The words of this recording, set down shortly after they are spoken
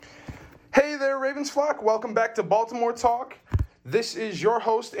Ravens flock? Welcome back to Baltimore Talk. This is your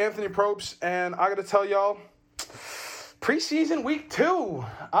host, Anthony Probst, and I gotta tell y'all, preseason week 2.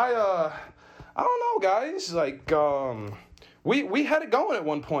 I don't know, guys. We had it going at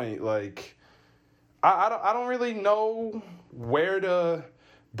one point. I don't really know where to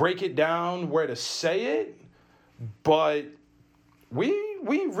break it down, where to say it, but we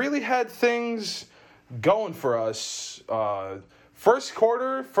really had things going for us. First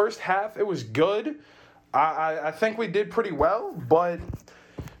quarter, first half, it was good. I think we did pretty well, but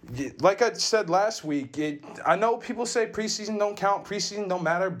like I said last week, I know people say preseason don't count, preseason don't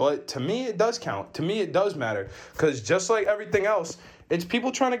matter, but to me it does count. To me it does matter, because just like everything else, it's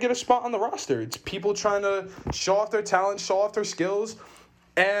people trying to get a spot on the roster. It's people trying to show off their talent, show off their skills,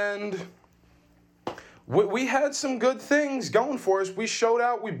 and we had some good things going for us. We showed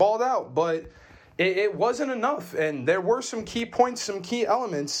out, we balled out, but it wasn't enough, and there were some key points, some key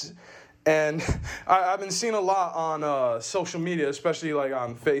elements, and I've been seeing a lot on social media, especially like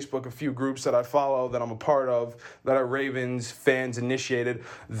on Facebook, a few groups that I follow that I'm a part of that are Ravens fans initiated,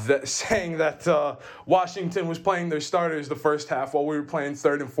 saying that Washington was playing their starters the first half while we were playing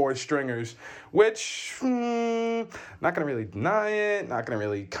third and fourth stringers, which, not going to really deny it, not going to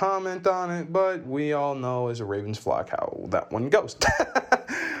really comment on it, but we all know as a Ravens flock how that one goes.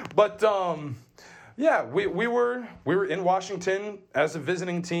 But, yeah, we were in Washington as a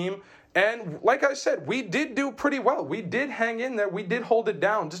visiting team, and like I said, we did do pretty well. We did hang in there. We did hold it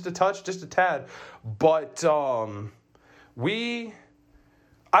down just a touch, just a tad. But I know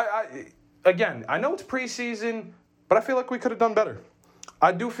it's preseason, but I feel like we could have done better.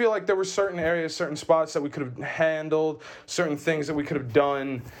 I do feel like there were certain areas, certain spots that we could have handled, certain things that we could have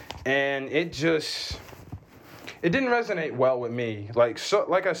done, and it didn't resonate well with me. Like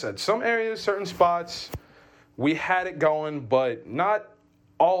I said, some areas, certain spots, we had it going, but not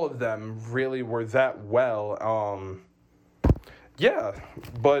all of them really were that well. Yeah,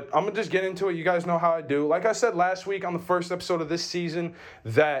 but I'm going to just get into it. You guys know how I do. Like I said last week on the first episode of this season,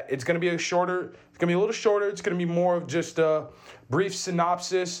 that it's going to be a little shorter. It's going to be more of just a brief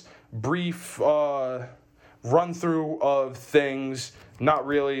synopsis, brief run through of things. Not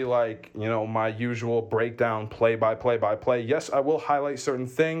really like, my usual breakdown, play by play. Yes, I will highlight certain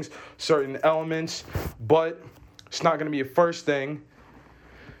things, certain elements, but it's not going to be a first thing.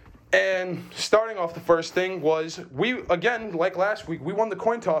 And starting off, the first thing was, again, like last week, we won the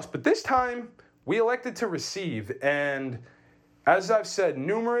coin toss, but this time we elected to receive. And as I've said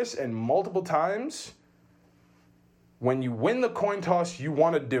numerous and multiple times, when you win the coin toss, you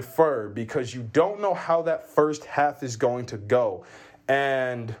want to defer because you don't know how that first half is going to go.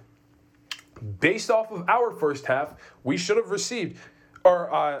 And based off of our first half, we should have received,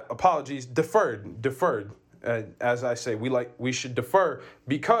 deferred. As I say, we should defer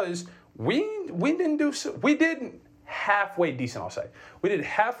because we did halfway decent, I'll say. We did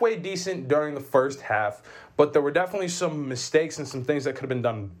halfway decent during the first half, but there were definitely some mistakes and some things that could have been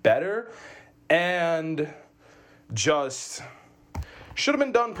done better and just should have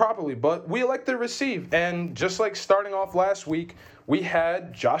been done properly, but we elected to receive. And just like starting off last week, we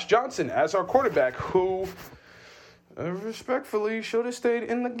had Josh Johnson as our quarterback, who respectfully should have stayed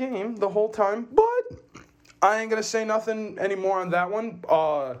in the game the whole time, but I ain't going to say nothing anymore on that one.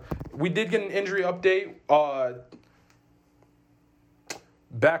 We did get an injury update.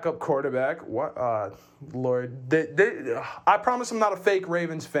 Backup quarterback. What? Lord. I promise I'm not a fake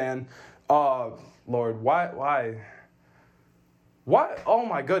Ravens fan. Lord, why? Why? Oh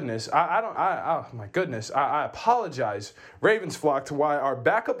my goodness! Oh my goodness! I apologize, Ravens flock, to why our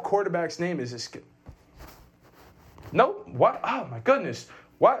backup quarterback's name is. Nope. What? Oh my goodness!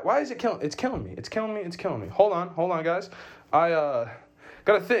 Why is it killing? It's killing me. It's killing me. Hold on, guys. I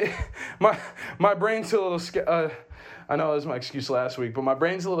gotta think. My brain's a little. I know that was my excuse last week, but my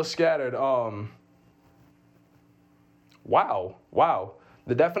brain's a little scattered. Wow.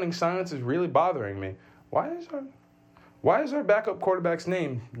 The deafening silence is really bothering me. Why is our backup quarterback's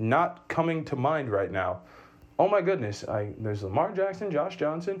name not coming to mind right now? Oh my goodness. There's Lamar Jackson, Josh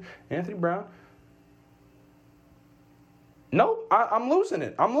Johnson, Anthony Brown. Nope, I'm losing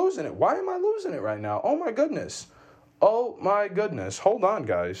it. Why am I losing it right now? Oh my goodness. Hold on,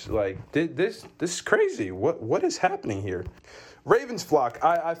 guys. This is crazy. What is happening here? Ravens flock,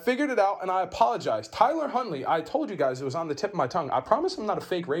 I figured it out, and I apologize. Tyler Huntley, I told you guys it was on the tip of my tongue. I promise I'm not a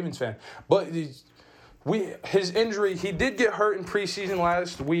fake Ravens fan, but his injury, he did get hurt in preseason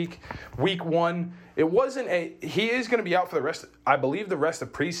last week, week 1. He is going to be out for the rest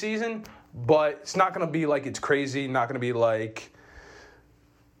of preseason, but it's not going to be like it's crazy, not going to be like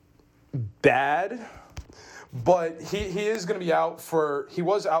bad. But he is going to be out he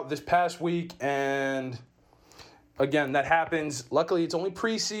was out this past week, and again, that happens. Luckily, it's only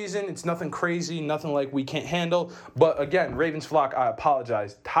preseason. It's nothing crazy, nothing like we can't handle. But again, Ravens flock, I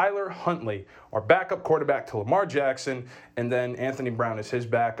apologize. Tyler Huntley, our backup quarterback to Lamar Jackson, and then Anthony Brown is his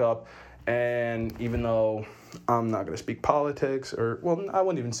backup. And even though I'm not going to speak politics, I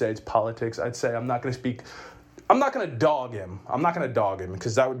wouldn't even say it's politics. I'd say I'm not going to dog him. I'm not going to dog him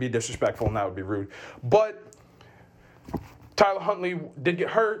because that would be disrespectful and that would be rude. But Tyler Huntley did get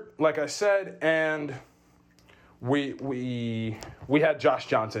hurt, like I said, and we had Josh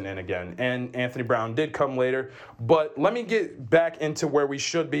Johnson in again, and Anthony Brown did come later. But let me get back into where we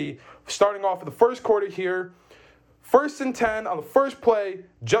should be. Starting off with the first quarter here, 1st and 10 on the first play,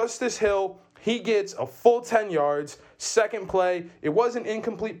 Justice Hill, he gets a full 10 yards. Second play, it was an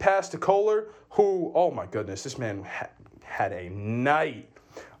incomplete pass to Kohler, who, oh my goodness, this man had a night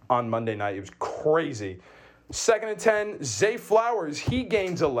on Monday night. It was crazy. 2nd and 10, Zay Flowers, he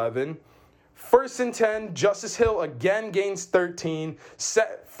gains 11. 1st and 10, Justice Hill again gains 13.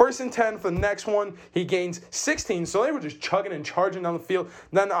 1st and 10 for the next one, he gains 16. So they were just chugging and charging down the field.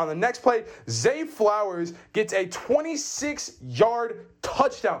 Then on the next play, Zay Flowers gets a 26-yard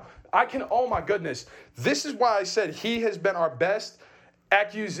touchdown. Oh my goodness. This is why I said he has been our best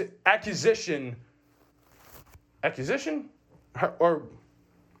acquisition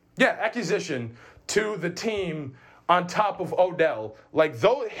to the team on top of Odell. Like,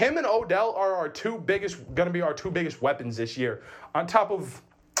 though him and Odell are going to be our two biggest weapons this year, on top of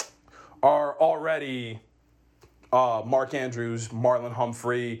our already Mark Andrews, Marlon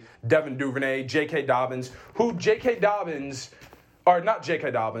Humphrey, Devin Duvernay,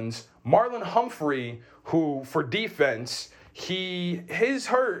 Marlon Humphrey, who for defense, he's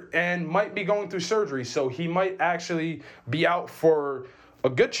hurt and might be going through surgery, so he might actually be out for a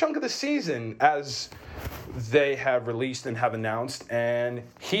good chunk of the season, as they have released and have announced, and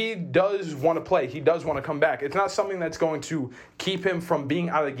he does want to play. He does want to come back. It's not something that's going to keep him from being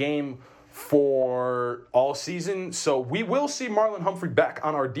out of the game for all season. So we will see Marlon Humphrey back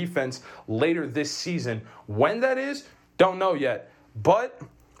on our defense later this season. When that is, don't know yet, but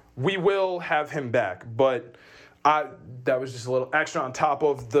we will have him back. But that was just a little extra on top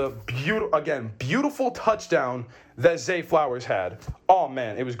of the beautiful touchdown that Zay Flowers had. Oh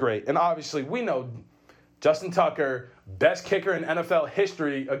man, it was great. And obviously we know Justin Tucker, best kicker in NFL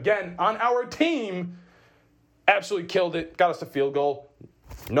history, again on our team, absolutely killed it. Got us the field goal.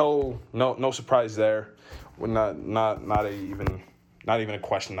 No surprise there. Not even a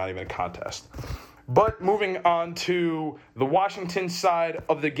question, not even a contest. But moving on to the Washington side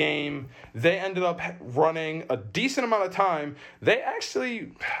of the game, they ended up running a decent amount of time. They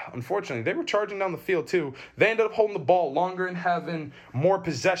actually, unfortunately, they were charging down the field too. They ended up holding the ball longer and having more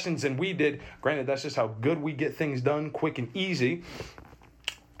possessions than we did. Granted, that's just how good we get things done, quick and easy.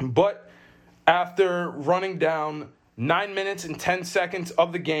 But after running down 9 minutes and 10 seconds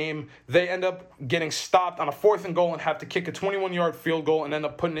of the game, they end up getting stopped on a 4th and goal and have to kick a 21-yard field goal and end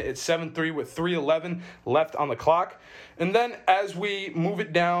up putting it at 7-3 with 3:11 left on the clock. And then as we move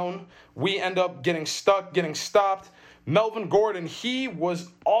it down, we end up getting stopped. Melvin Gordon, he was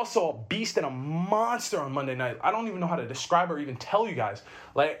also a beast and a monster on Monday night. I don't even know how to describe or even tell you guys.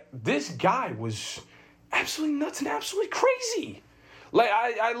 Like, this guy was absolutely nuts and absolutely crazy. Like,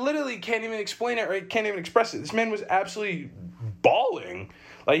 I literally can't even explain it or can't even express it. This man was absolutely balling.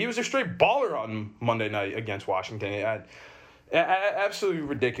 Like, he was a straight baller on Monday night against Washington. Absolutely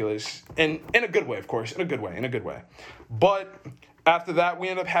ridiculous. And in a good way, of course. In a good way. But after that, we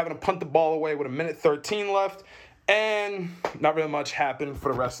ended up having to punt the ball away with 1:13 left. And not really much happened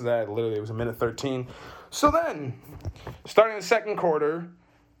for the rest of that. Literally, it was 1:13. So then, starting the second quarter,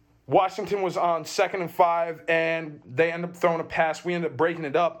 Washington was on 2nd and 5, and they ended up throwing a pass. We ended up breaking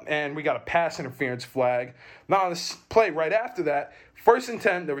it up, and we got a pass interference flag. Now, on this play right after that, 1st and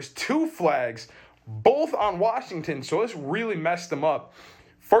 10, there was 2 flags, both on Washington, so this really messed them up.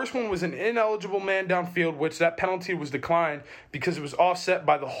 First one was an ineligible man downfield, which that penalty was declined because it was offset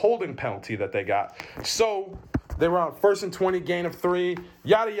by the holding penalty that they got. So they were on 1st and 20, gain of 3,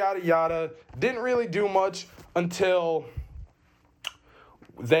 yada, yada, yada. Didn't really do much until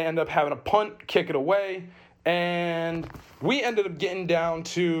they ended up having a punt, kick it away, and we ended up getting down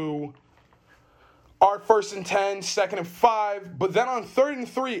to our 1st and 10, 2nd and 5, but then on 3rd and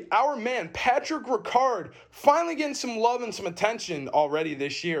 3, our man, Patrick Ricard, finally getting some love and some attention already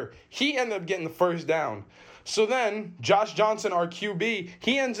this year. He ended up getting the first down. So then, Josh Johnson, our QB,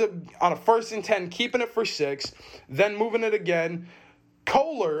 he ends up on a 1st and 10, keeping it for 6, then moving it again.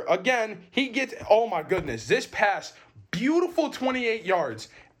 Kohler, again, he gets, oh my goodness, this pass, beautiful 28 yards,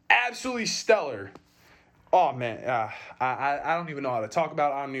 absolutely stellar. Oh, man, I don't even know how to talk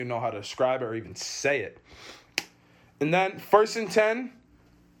about it. I don't even know how to describe it or even say it. And then 1st and 10,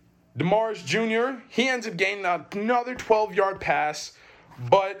 DeMars Jr., he ends up gaining another 12-yard pass.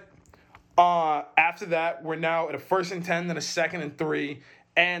 But after that, we're now at a 1st and 10, then a 2nd and 3.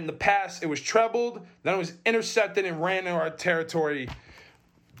 And the pass, it was trebled, then it was intercepted and ran into our territory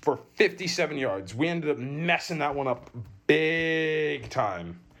for 57 yards. We ended up messing that one up big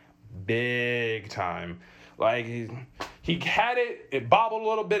time. Big time. Like, he had it, it bobbled a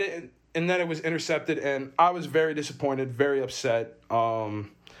little bit, and then it was intercepted, and I was very disappointed, very upset. Again,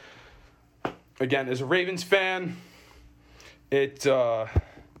 as a Ravens fan, it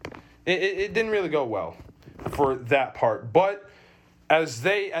didn't really go well for that part. But as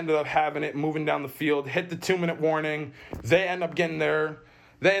they ended up having it, moving down the field, hit the 2-minute warning, they end up getting there.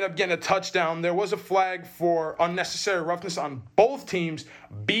 They end up getting a touchdown. There was a flag for unnecessary roughness on both teams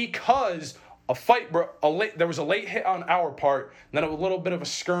because there was a late hit on our part. Then a little bit of a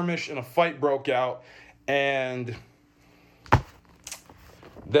skirmish and a fight broke out, and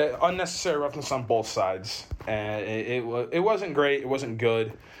the unnecessary roughness on both sides. And it wasn't great. It wasn't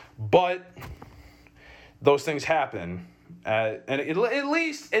good, but those things happen. And at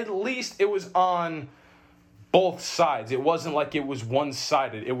least it was on both sides. It wasn't like it was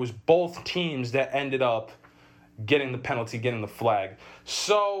one-sided. It was both teams that ended up getting the penalty, getting the flag.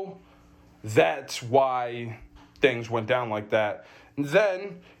 So that's why things went down like that.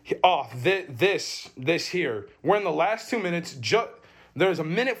 Then, this here. We're in the last 2 minutes. There's a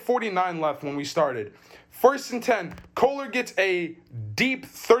minute 49 left when we started. 1st and 10. Kohler gets a deep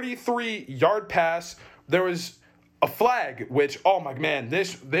 33-yard pass. There was a flag, which, oh my man,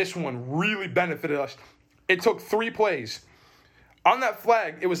 this one really benefited us. It took 3 plays. On that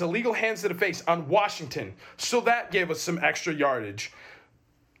flag, it was illegal hands to the face on Washington. So that gave us some extra yardage.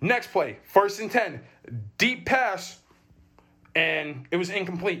 Next play, 1st and 10. Deep pass, and it was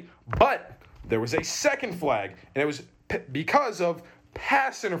incomplete. But there was a second flag, and it was because of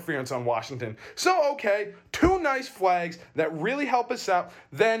pass interference on Washington. So, okay, 2 nice flags that really help us out.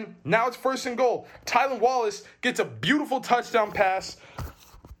 Then, now it's 1st and goal. Tylan Wallace gets a beautiful touchdown pass.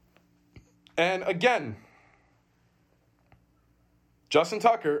 And again, Justin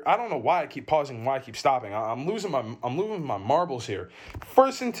Tucker, I don't know why I keep pausing, why I keep stopping. I'm losing my marbles here.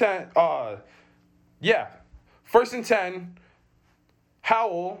 1st and 10, 1st and 10,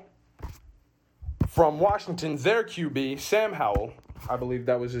 Howell from Washington, their QB, Sam Howell. I believe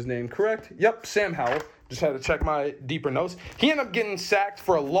that was his name, correct? Yep, Sam Howell. Just had to check my deeper notes. He ended up getting sacked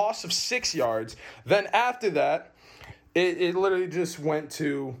for a loss of 6 yards. Then after that, it literally just went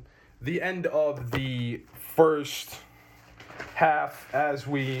to the end of the first half as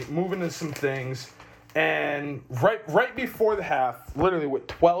we move into some things. And right before the half, literally with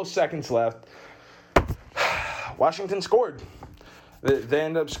 12 seconds left, Washington scored. They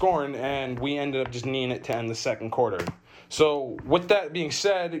ended up scoring, and we ended up just needing it to end the second quarter. So with that being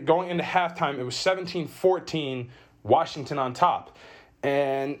said, going into halftime, it was 17-14, Washington on top.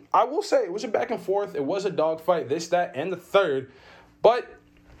 And I will say it was a back and forth. It was a dogfight, this, that, and the third. But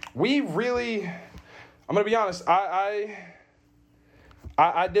we really, I'm going to be honest, I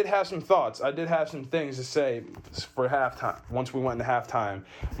did have some thoughts. I did have some things to say for halftime, once we went into halftime.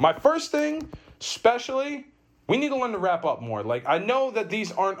 My first thing, especially, we need to learn to wrap up more. Like, I know that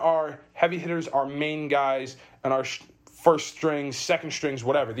these aren't our heavy hitters, our main guys, and our first strings, second strings,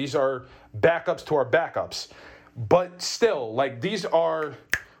 whatever. These are backups to our backups. But still, like, these are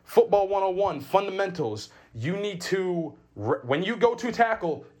football 101, fundamentals. You need to, when you go to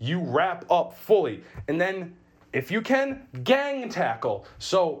tackle, you wrap up fully. And then, if you can, gang tackle.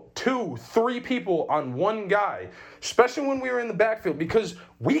 So 2, 3 people on one guy, especially when we were in the backfield, because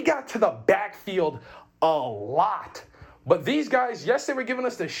we got to the backfield a lot. But these guys, yes, they were giving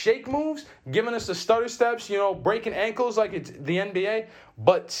us the shake moves, giving us the stutter steps, breaking ankles like it's the NBA,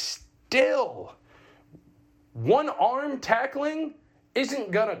 but still, one arm tackling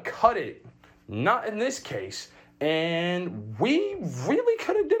isn't going to cut it. Not in this case. And we really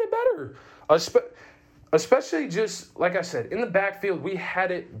could have did it better. Especially just, like I said, in the backfield, we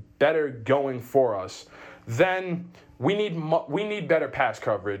had it better going for us. Then we need better pass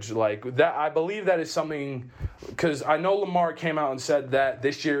coverage. Like that, I believe that is something, because I know Lamar came out and said that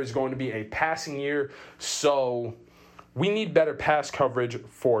this year is going to be a passing year. So we need better pass coverage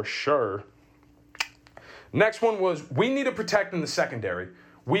for sure. Next one was we need to protect in the secondary.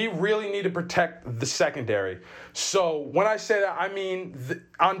 We really need to protect the secondary. So when I say that, I mean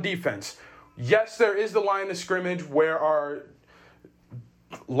on defense. Yes, there is the line of scrimmage where our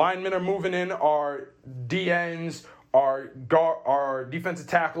linemen are moving in, our DNs, our defensive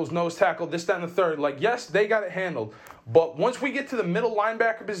tackles, nose tackle, this, that, and the third. Like, yes, they got it handled. But once we get to the middle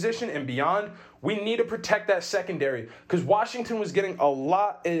linebacker position and beyond, we need to protect that secondary. Because Washington was getting a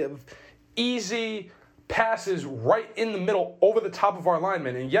lot of easy passes right in the middle over the top of our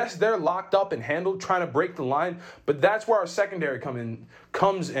linemen. And yes, they're locked up and handled trying to break the line, but that's where our secondary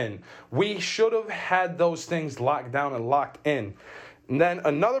comes in. We should have had those things locked down and locked in. And then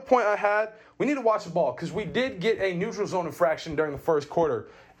another point I had, we need to watch the ball because we did get a neutral zone infraction during the first quarter.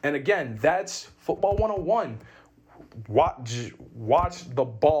 And again, that's football 101. Watch the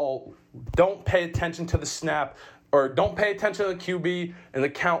ball. Don't pay attention to the snap, or don't pay attention to the QB and the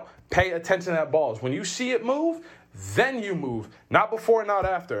count. Pay attention to that ball. When you see it move, then you move. Not before, not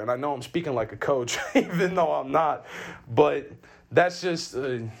after. And I know I'm speaking like a coach, even though I'm not. But that's just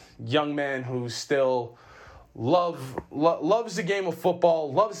a young man who still loves the game of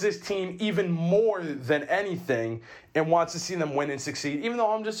football, loves this team even more than anything, and wants to see them win and succeed. Even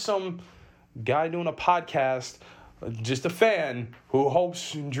though I'm just some guy doing a podcast, just a fan who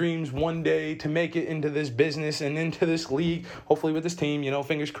hopes and dreams one day to make it into this business and into this league, hopefully with this team,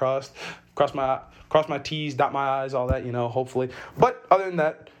 fingers crossed, cross my T's, dot my I's, all that, hopefully. But other than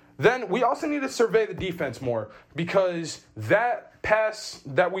that, then we also need to survey the defense more, because that pass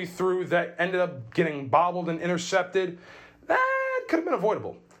that we threw that ended up getting bobbled and intercepted, that could have been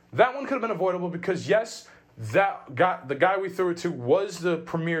avoidable. That one could have been avoidable because, yes, the guy we threw it to was the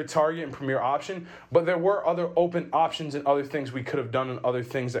premier target and premier option, but there were other open options and other things we could have done and other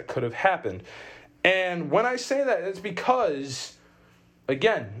things that could have happened. And when I say that, it's because,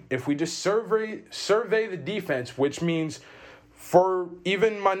 again, if we just survey the defense, which means for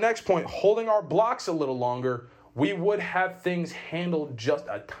even my next point, holding our blocks a little longer, we would have things handled just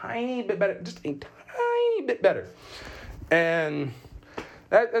a tiny bit better, And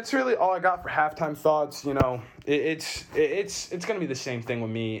that's really all I got for halftime thoughts. It's going to be the same thing with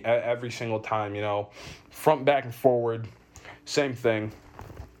me every single time, front, back, and forward, same thing.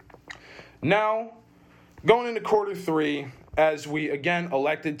 Now, going into quarter three, as we, again,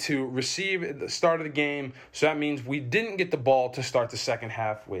 elected to receive at the start of the game, so that means we didn't get the ball to start the second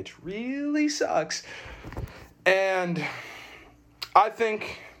half, which really sucks. And I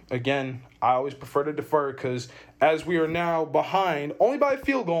think, again, I always prefer to defer because as we are now behind, only by a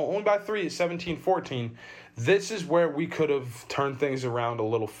field goal, only by 3 at 17-14, this is where we could have turned things around a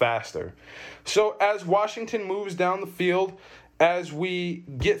little faster. So as Washington moves down the field, as we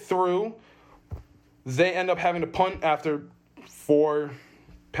get through, they end up having to punt after four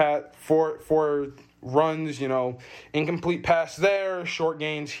runs, incomplete pass there, short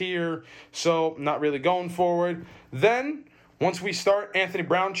gains here, so not really going forward. Then, once we start, Anthony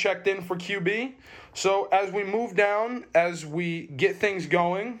Brown checked in for QB. So as we move down, as we get things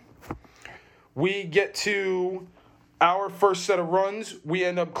going, we get to our first set of runs. We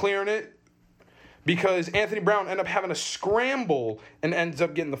end up clearing it because Anthony Brown ended up having a scramble and ends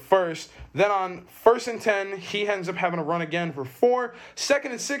up getting the first. Then on 1st and 10, he ends up having a run again for 4.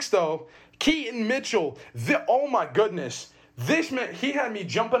 2nd and 6, though, Keaton Mitchell, oh my goodness. This man, he had me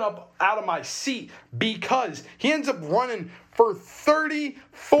jumping up out of my seat because he ends up running for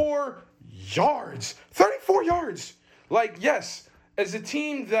 34 yards. 34 yards. Yes, as a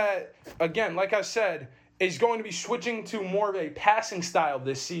team that, again, like I said, is going to be switching to more of a passing style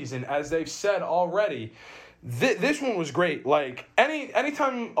this season, as they've said already. This one was great.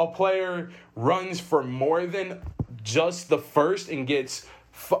 Anytime a player runs for more than just the first and gets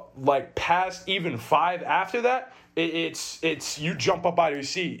past even 5 after that, it's you jump up out of your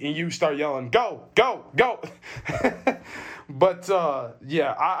seat and you start yelling, go, go, go. But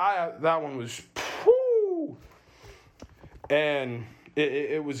I that one was, whoo, and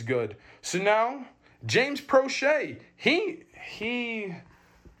it was good. So now James Prochet, he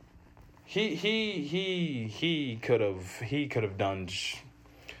could have done.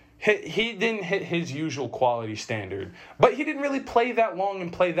 He didn't hit his usual quality standard, but he didn't really play that long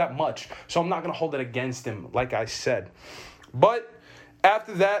and play that much, so I'm not going to hold it against him, like I said. But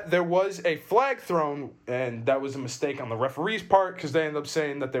after that, there was a flag thrown, and that was a mistake on the referee's part because they ended up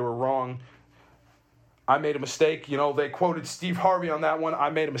saying that they were wrong. I made a mistake. They quoted Steve Harvey on that one.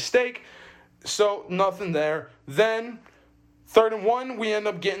 I made a mistake, so nothing there. Then, 3rd and 1, we end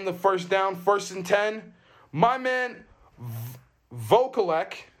up getting the first down, 1st and 10. My man,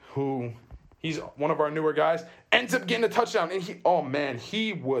 Vokalek, who he's one of our newer guys, ends up getting a touchdown. And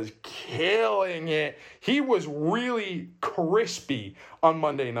he was killing it. He was really crispy on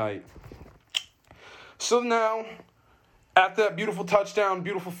Monday night. So now, after that beautiful touchdown,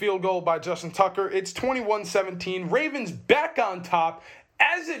 beautiful field goal by Justin Tucker, it's 21-17. Ravens back on top,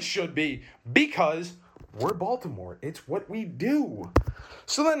 as it should be, because We're Baltimore. It's what we do.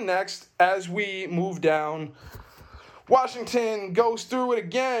 So then next, as we move down, Washington goes through it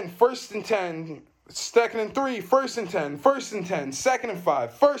again. 1st and 10, 2nd and 3, 1st and 10, 1st and 10, 2nd and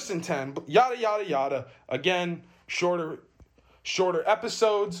 5, 1st and 10, yada, yada, yada. Again, shorter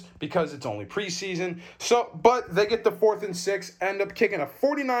episodes because it's only preseason. But they get the 4th and 6, end up kicking a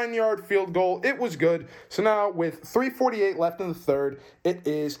 49-yard field goal. It was good. So now with 3:48 left in the third, it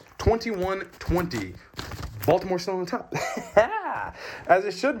is 21-20. Baltimore still on top. As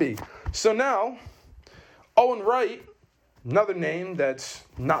it should be. So now, Owen Wright, another name that's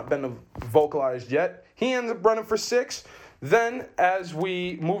not been vocalized yet, he ends up running for 6. Then as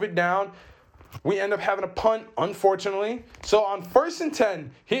we move it down, we end up having a punt, unfortunately. So on 1st and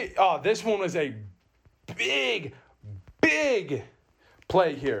 10, this one was a big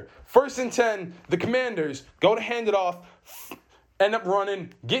play here. 1st and 10, the Commanders go to hand it off, end up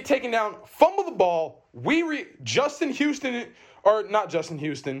running, get taken down, fumble the ball.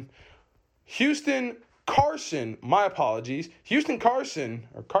 Houston Carson, my apologies. Houston.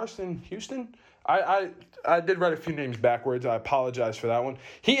 I did write a few names backwards. I apologize for that one.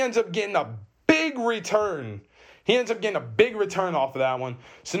 He ends up getting a big return. Off of that one.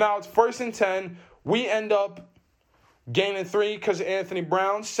 So now it's 1st and 10. We end up gaining 3 because of Anthony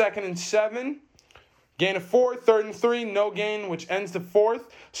Brown. 2nd and 7. Gain of 4. 3rd and 3. No gain, which ends the 4th.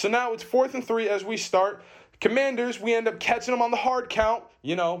 So now it's 4th and 3 as we start. Commanders, we end up catching them on the hard count.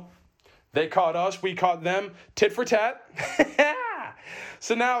 They caught us. We caught them. Tit for tat.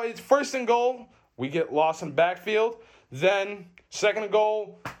 So now it's 1st and goal. We get lost in the backfield. Then 2nd and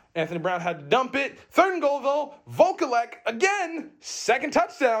goal. Anthony Brown had to dump it. 3rd and goal, though. Vokalek, again, second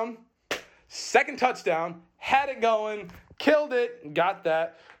touchdown. Had it going. Killed it. Got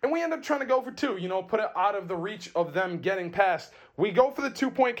that. And we end up trying to go for 2. Put it out of the reach of them getting past. We go for the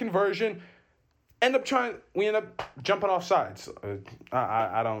 2-point conversion. We end up jumping off sides.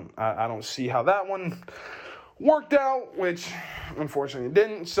 I don't see how that one worked out, which unfortunately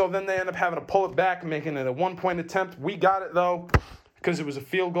didn't. So then they end up having to pull it back, making it a 1-point attempt. We got it, though, because it was a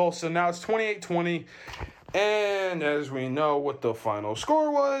field goal. So now it's 28-20. And as we know what the final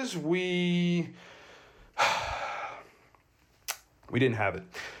score was, we didn't have it.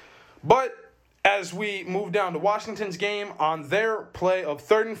 But as we move down to Washington's game, on their play of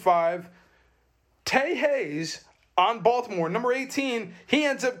 3rd and 5, Tay Hayes on Baltimore, number 18, he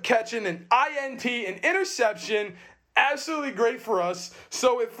ends up catching an INT, an interception. Absolutely great for us.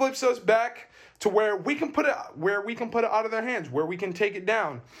 So it flips us back to where we can put it out of their hands, where we can take it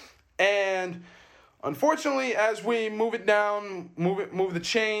down. And unfortunately, as we move it down, move the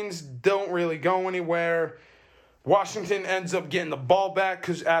chains, don't really go anywhere. Washington ends up getting the ball back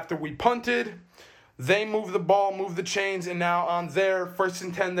because after we punted, they move the ball, move the chains, and now on their 1st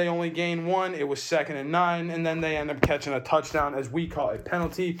and 10, they only gain 1. It was 2nd and 9, and then they end up catching a touchdown, as we call a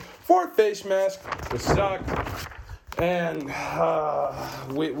penalty for a face mask, which sucked. And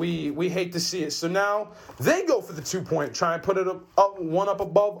we hate to see it. So now they go for the 2-point, try and put it one up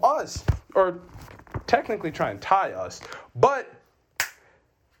above us, or technically try and tie us. But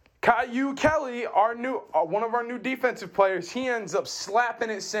Caillou Kelly, one of our new defensive players, he ends up slapping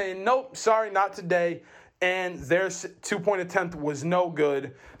it, saying, nope, sorry, not today. And their 2-point attempt was no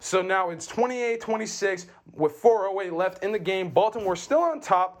good. So now it's 28-26 with 4:08 left in the game. Baltimore still on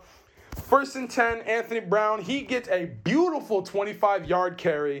top. 1st and 10, Anthony Brown, he gets a beautiful 25-yard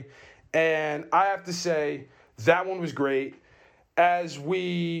carry. And I have to say, that one was great. As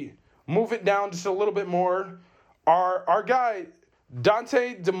we move it down just a little bit more, our guy,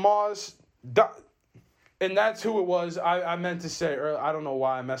 Dante DeMoss, and that's who it was. I meant to say, I don't know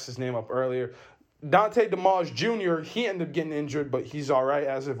why I messed his name up earlier. Dante DeMoss Jr., he ended up getting injured, but he's all right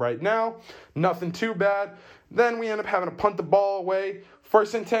as of right now. Nothing too bad. Then we end up having to punt the ball away.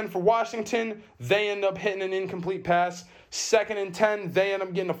 1st and 10 for Washington. They end up hitting an incomplete pass. 2nd and 10, they end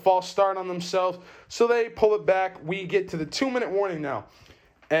up getting a false start on themselves. So they pull it back. We get to the 2-minute warning now.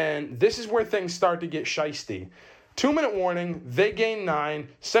 And this is where things start to get shiesty. 2-minute warning, they gain 9.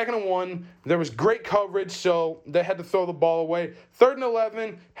 2nd and 1, there was great coverage, so they had to throw the ball away. 3rd and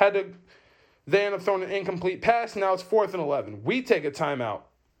 11, they end up throwing an incomplete pass. Now it's 4th and 11. We take a timeout.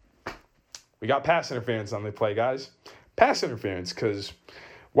 We got pass interference on the play, guys. Pass interference, because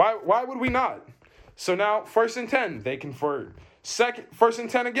why would we not? So now 1st and 10, they convert. 1st and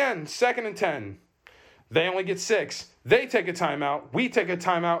 10 again, 2nd and 10. They only get 6. They take a timeout. We take a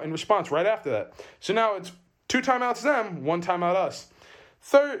timeout in response right after that. So now it's 2 timeouts them, 1 timeout us.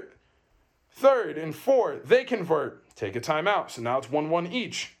 Third and 4, they convert. Take a timeout. So now it's 1-1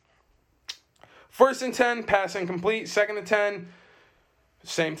 each. 1st and 10, pass incomplete. 2nd and 10,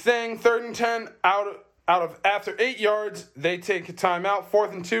 same thing. 3rd and 10, after 8 yards, they take a timeout.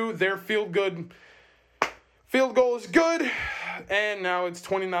 4th and 2, their field goal is good. And now it's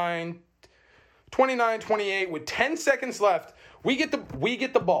 29-28 with 10 seconds left. We get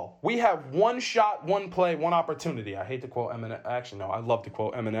the ball. We have one shot, one play, one opportunity. I hate to quote Eminem. Actually, no, I love to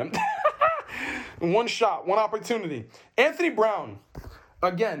quote Eminem. One shot, one opportunity. Anthony Brown,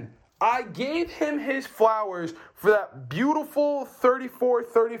 again, I gave him his flowers for that beautiful 34,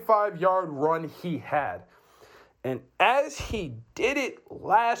 35-yard run he had. And as he did it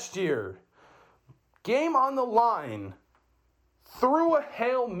last year, game on the line, threw a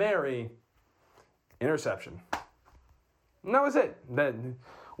Hail Mary, interception. And that was it. Then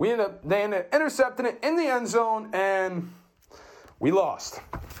they ended up intercepting it in the end zone, and we lost.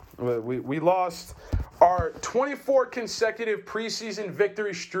 We lost. Our 24 consecutive preseason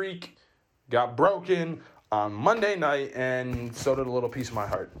victory streak got broken on Monday night, and so did a little piece of my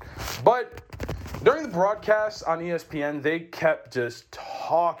heart. But during the broadcast on ESPN, they kept just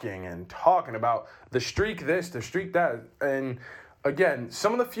talking about the streak this, the streak that. And again,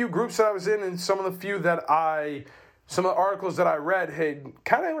 some of the few groups that I was in and some of the articles that I read, hey,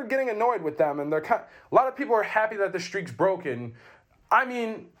 kind of were getting annoyed with them. And a lot of people are happy that the streak's broken. I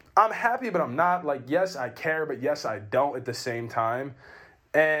mean, I'm happy, but I'm not. Like, yes, I care, but yes, I don't at the same time.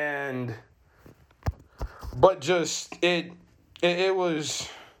 But just, it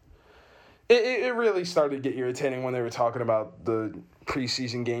really started to get irritating when they were talking about the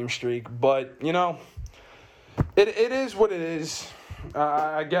preseason game streak. But, you know, it is what it is.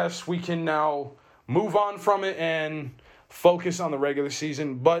 I guess we can now move on from it and focus on the regular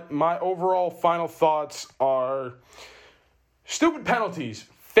season. But my overall final thoughts are stupid penalties,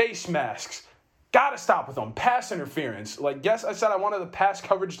 face masks. Gotta stop with them. Pass interference. Like, yes, I said I wanted the pass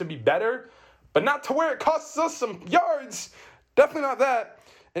coverage to be better, but not to where it costs us some yards. Definitely not that.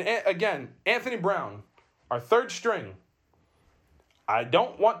 And again, Anthony Brown, our third string. I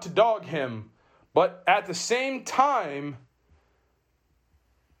don't want to dog him, but at the same time,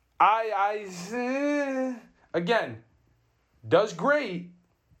 again, does great,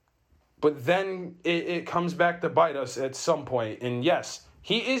 but then it comes back to bite us at some point. And yes,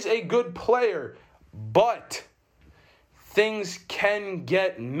 he is a good player, but things can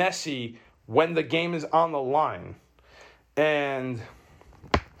get messy when the game is on the line. And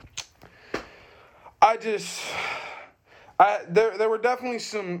there were definitely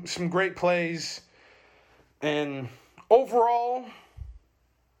some great plays, and overall,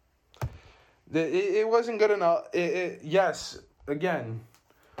 it wasn't good enough. Yes, again,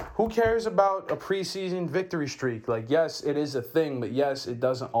 who cares about a preseason victory streak? Like, yes, it is a thing, but yes, it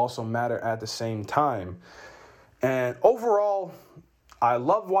doesn't also matter at the same time. And overall, I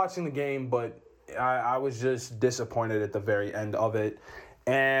loved watching the game, but I was just disappointed at the very end of it.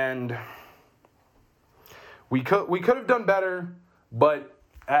 And we could have done better, but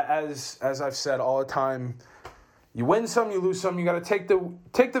as I've said all the time, you win some, you lose some. You got to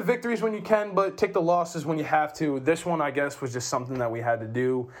take the victories when you can, but take the losses when you have to. This one, I guess, was just something that we had to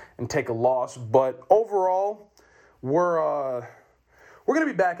do and take a loss. But overall, we're gonna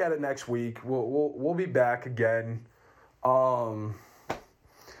be back at it next week. We'll be back again. But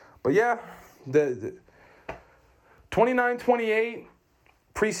yeah, the 29-28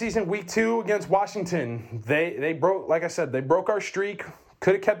 preseason week 2 against Washington. They broke, like I said, they broke our streak.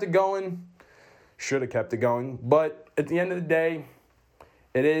 Could have kept it going. Should have kept it going. But at the end of the day,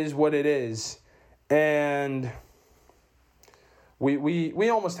 it is what it is. And we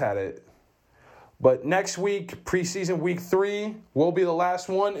almost had it. But next week, preseason week 3, will be the last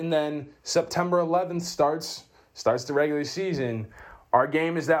one. And then September 11th starts the regular season. Our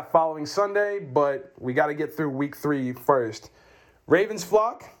game is that following Sunday, but we got to get through week 3 first. Ravens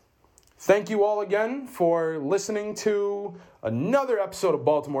flock, thank you all again for listening to another episode of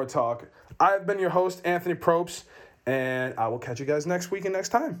Baltimore Talk. I have been your host, Anthony Probst, and I will catch you guys next week and next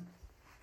time.